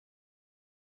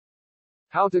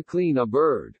How to clean a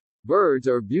bird. Birds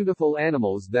are beautiful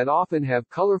animals that often have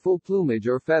colorful plumage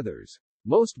or feathers.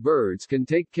 Most birds can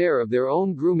take care of their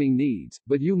own grooming needs,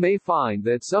 but you may find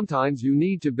that sometimes you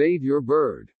need to bathe your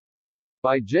bird.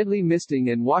 By gently misting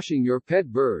and washing your pet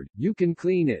bird, you can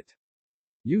clean it.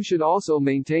 You should also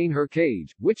maintain her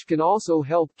cage, which can also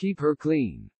help keep her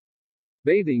clean.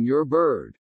 Bathing your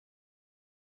bird.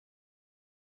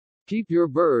 Keep your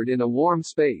bird in a warm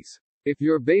space. If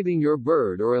you're bathing your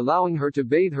bird or allowing her to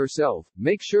bathe herself,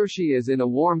 make sure she is in a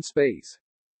warm space.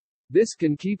 This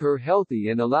can keep her healthy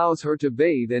and allows her to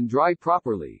bathe and dry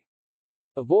properly.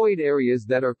 Avoid areas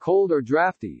that are cold or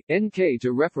drafty, NK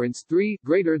to reference 3,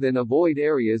 greater than avoid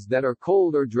areas that are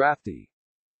cold or drafty.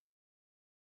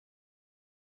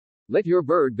 Let your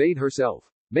bird bathe herself.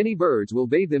 Many birds will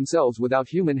bathe themselves without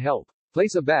human help.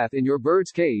 Place a bath in your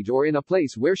bird's cage or in a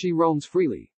place where she roams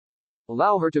freely.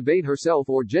 Allow her to bathe herself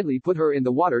or gently put her in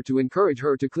the water to encourage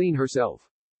her to clean herself.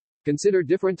 Consider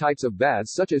different types of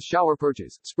baths such as shower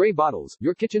perches, spray bottles,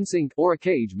 your kitchen sink, or a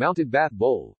cage-mounted bath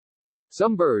bowl.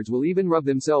 Some birds will even rub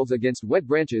themselves against wet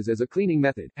branches as a cleaning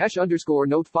method.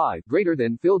 #Note 5, greater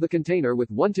than, fill the container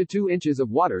with 1 to 2 inches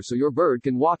of water so your bird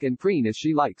can walk and preen as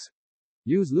she likes.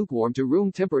 Use lukewarm to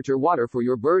room temperature water for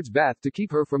your bird's bath to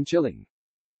keep her from chilling.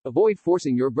 Avoid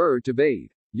forcing your bird to bathe.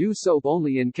 Use soap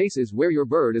only in cases where your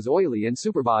bird is oily and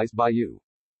supervised by you.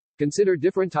 Consider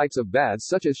different types of baths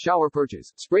such as shower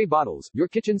perches, spray bottles, your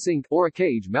kitchen sink, or a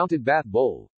cage-mounted bath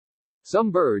bowl.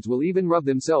 Some birds will even rub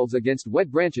themselves against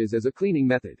wet branches as a cleaning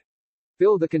method.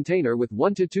 Fill the container with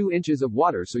 1 to 2 inches of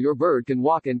water so your bird can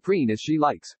walk and preen as she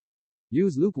likes.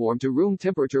 Use lukewarm to room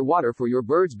temperature water for your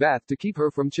bird's bath to keep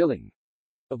her from chilling.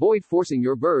 Avoid forcing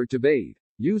your bird to bathe.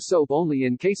 Use soap only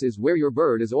in cases where your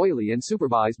bird is oily and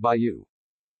supervised by you.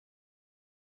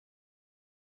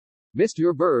 Mist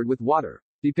your bird with water.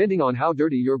 Depending on how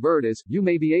dirty your bird is, you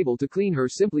may be able to clean her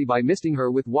simply by misting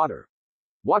her with water.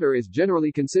 Water is generally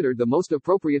considered the most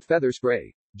appropriate feather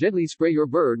spray. Gently spray your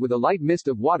bird with a light mist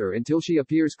of water until she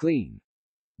appears clean.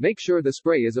 Make sure the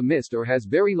spray is a mist or has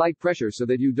very light pressure so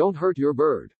that you don't hurt your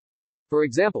bird. For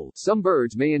example, some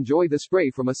birds may enjoy the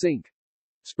spray from a sink.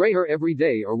 Spray her every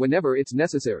day or whenever it's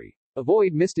necessary.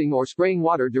 Avoid misting or spraying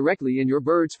water directly in your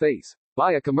bird's face.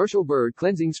 Buy a commercial bird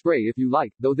cleansing spray if you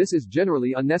like, though this is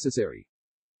generally unnecessary.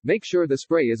 Make sure the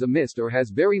spray is a mist or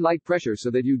has very light pressure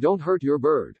so that you don't hurt your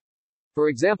bird. For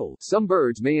example, some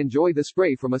birds may enjoy the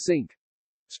spray from a sink.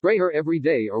 Spray her every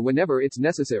day or whenever it's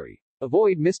necessary.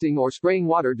 Avoid misting or spraying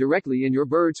water directly in your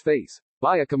bird's face.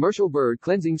 Buy a commercial bird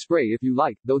cleansing spray if you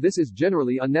like, though this is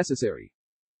generally unnecessary.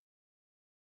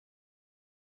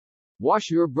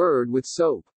 Wash your bird with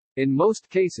soap. In most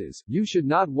cases, you should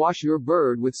not wash your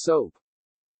bird with soap.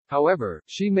 However,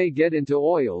 she may get into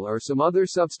oil or some other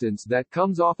substance that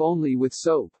comes off only with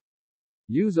soap.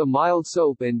 Use a mild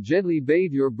soap and gently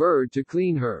bathe your bird to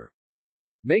clean her.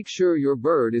 Make sure your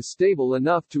bird is stable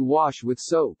enough to wash with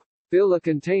soap. Fill a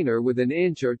container with 1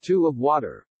 inch or 2 of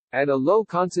water. Add a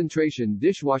low-concentration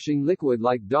dishwashing liquid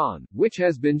like Dawn, which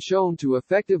has been shown to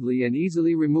effectively and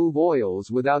easily remove oils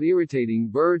without irritating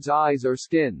birds' eyes or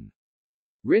skin.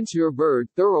 Rinse your bird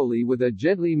thoroughly with a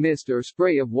gently mist or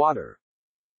spray of water.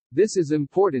 This is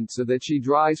important so that she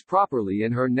dries properly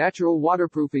and her natural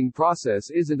waterproofing process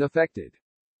isn't affected.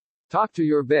 Talk to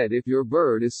your vet if your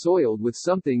bird is soiled with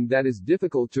something that is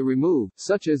difficult to remove,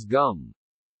 such as gum.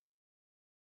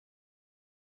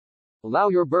 Allow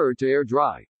your bird to air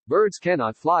dry. Birds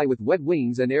cannot fly with wet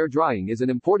wings, and air drying is an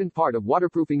important part of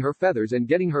waterproofing her feathers and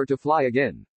getting her to fly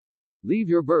again. Leave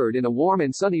your bird in a warm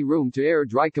and sunny room to air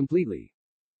dry completely.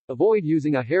 Avoid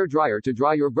using a hair dryer to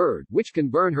dry your bird, which can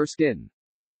burn her skin.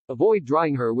 Avoid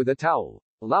drying her with a towel.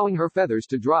 Allowing her feathers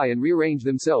to dry and rearrange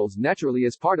themselves naturally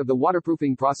is part of the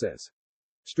waterproofing process.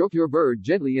 Stroke your bird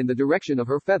gently in the direction of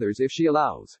her feathers if she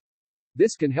allows.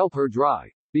 This can help her dry.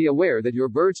 Be aware that your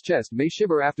bird's chest may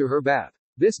shiver after her bath.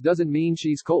 This doesn't mean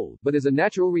she's cold, but is a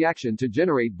natural reaction to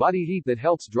generate body heat that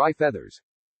helps dry feathers.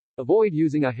 Avoid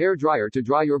using a hair dryer to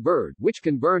dry your bird, which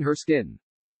can burn her skin.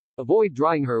 Avoid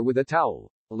drying her with a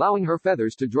towel. Allowing her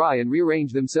feathers to dry and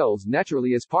rearrange themselves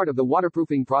naturally is part of the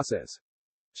waterproofing process.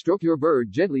 Stroke your bird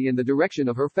gently in the direction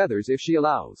of her feathers if she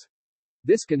allows.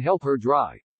 This can help her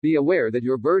dry. Be aware that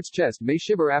your bird's chest may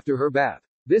shiver after her bath.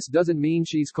 This doesn't mean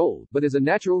she's cold, but is a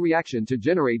natural reaction to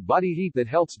generate body heat that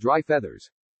helps dry feathers.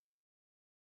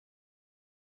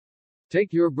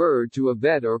 Take your bird to a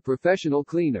vet or professional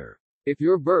cleaner. If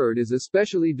your bird is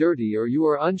especially dirty or you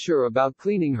are unsure about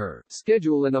cleaning her,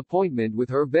 schedule an appointment with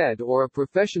her vet or a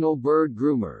professional bird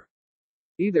groomer.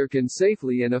 Either can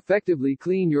safely and effectively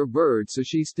clean your bird so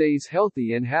she stays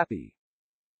healthy and happy.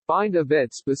 Find a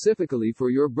vet specifically for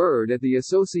your bird at the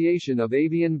Association of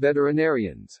Avian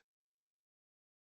Veterinarians.